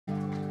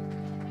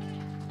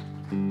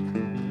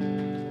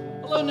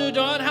Hello, New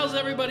Dawn. How's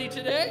everybody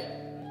today?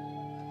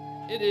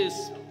 It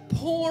is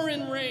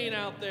pouring rain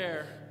out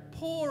there.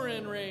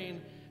 Pouring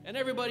rain. And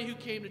everybody who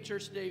came to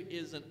church today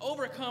is an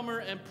overcomer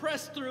and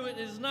pressed through it.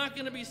 It is not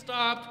going to be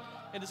stopped.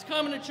 And is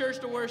coming to church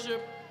to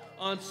worship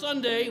on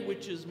Sunday,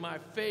 which is my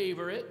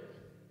favorite.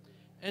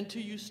 And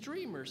to you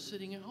streamers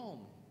sitting at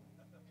home,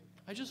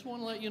 I just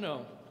want to let you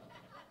know.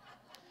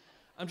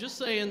 I'm just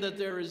saying that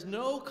there is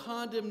no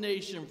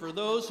condemnation for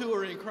those who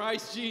are in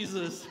Christ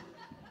Jesus.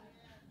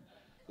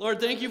 Lord,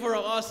 thank you for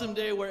an awesome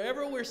day.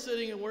 Wherever we're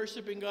sitting and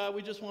worshiping God,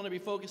 we just want to be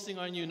focusing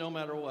on you no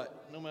matter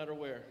what, no matter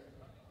where.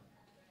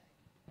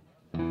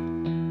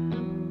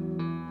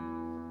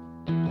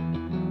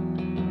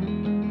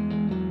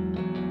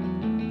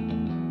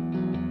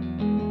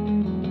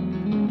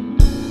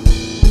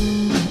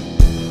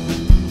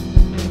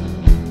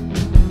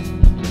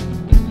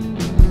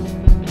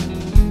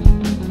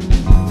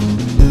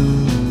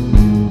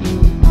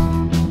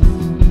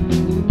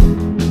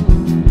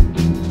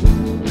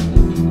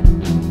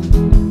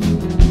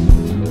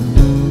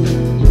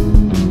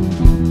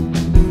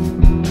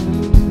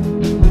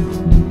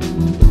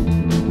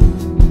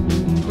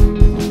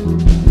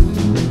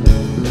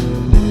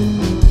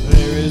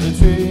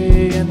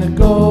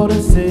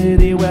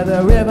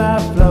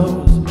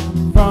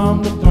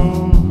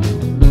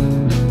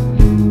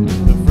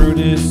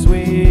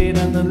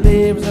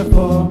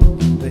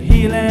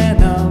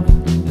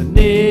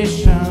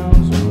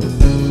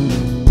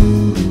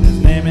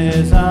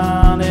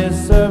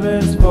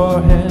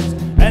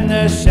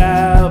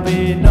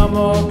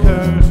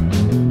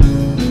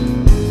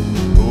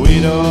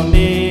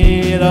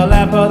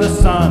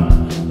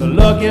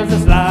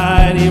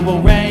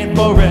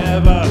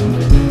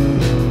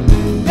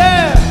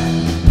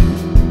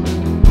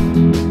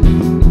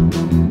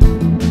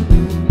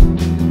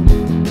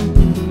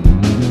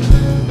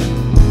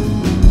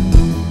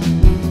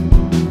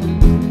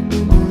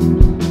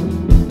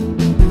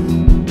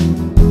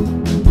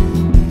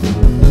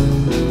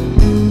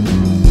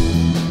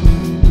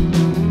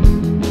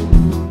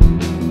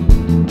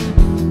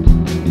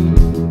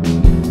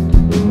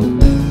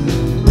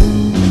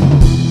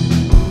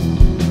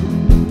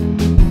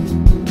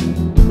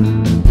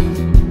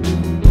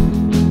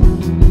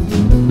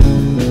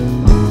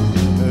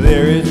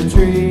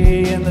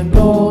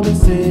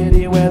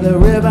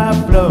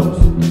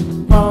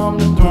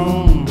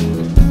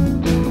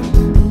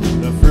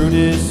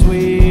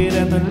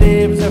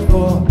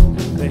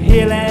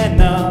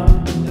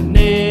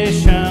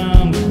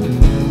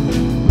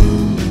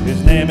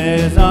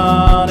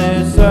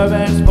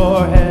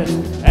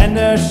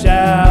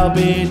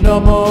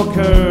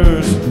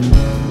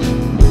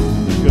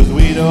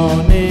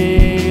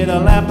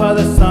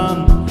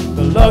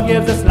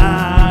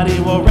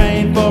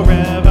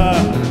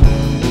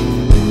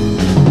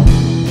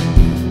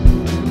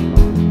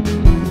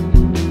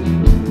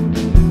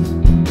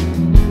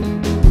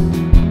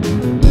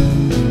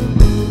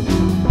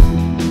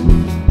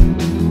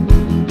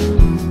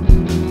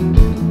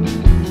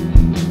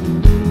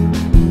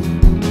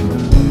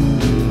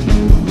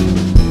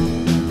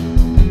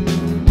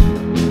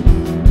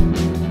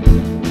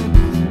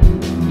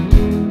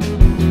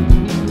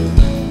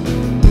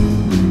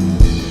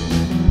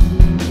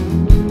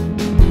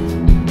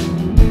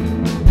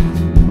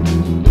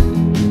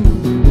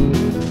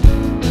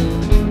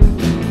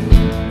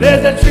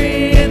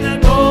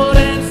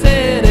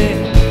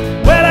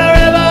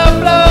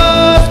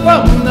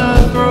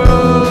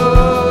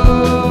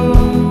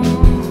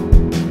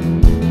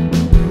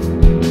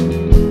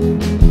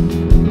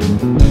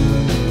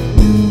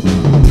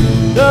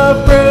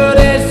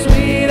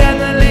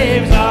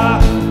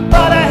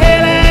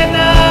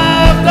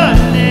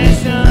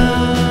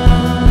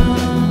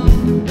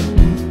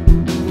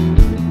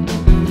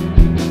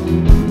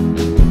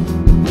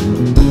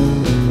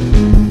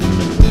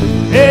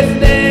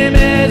 His name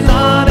is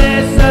on it.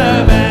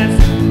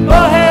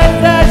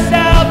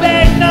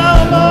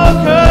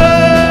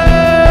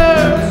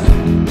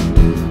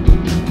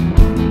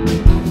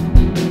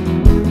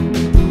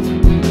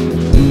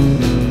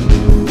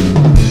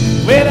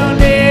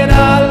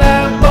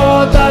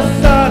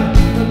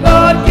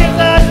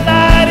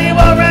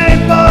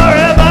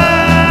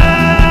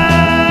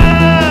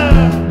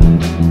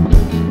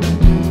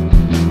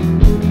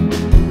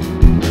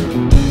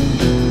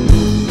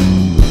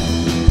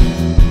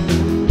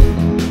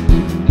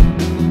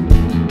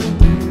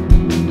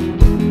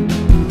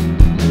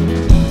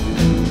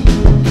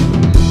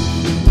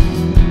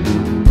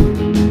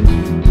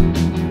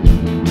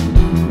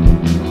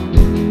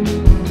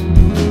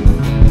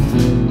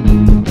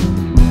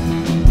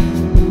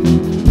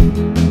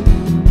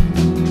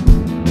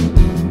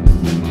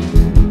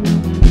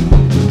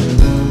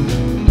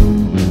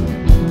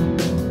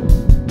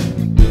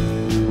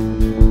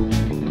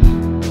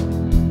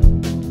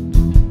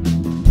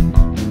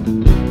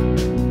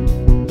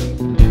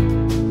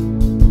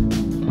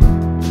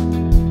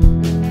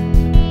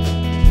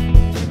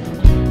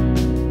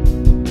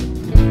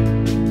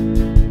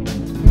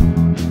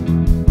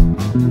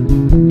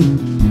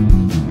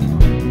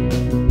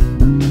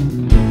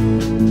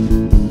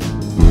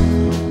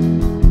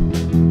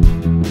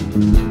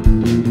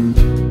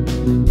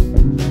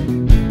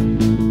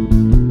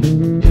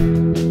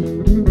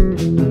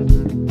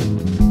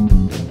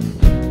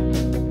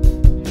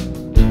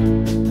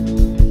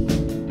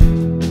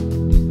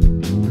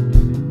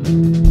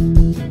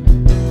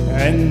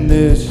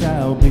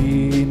 shall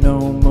be no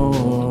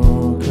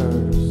more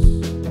curse,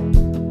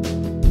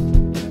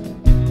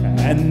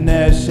 and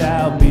there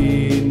shall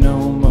be no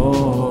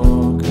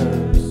more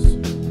curse.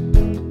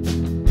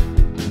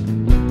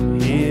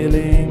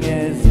 Healing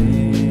is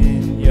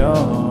in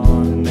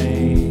your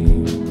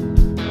name.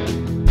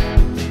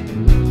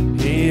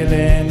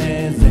 Healing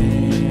is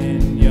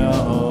in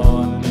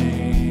your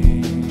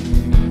name.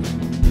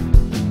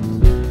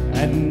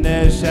 And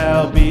there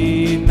shall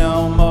be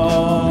no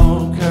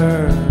more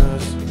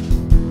curse,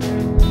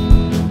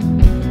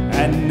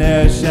 and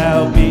there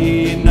shall be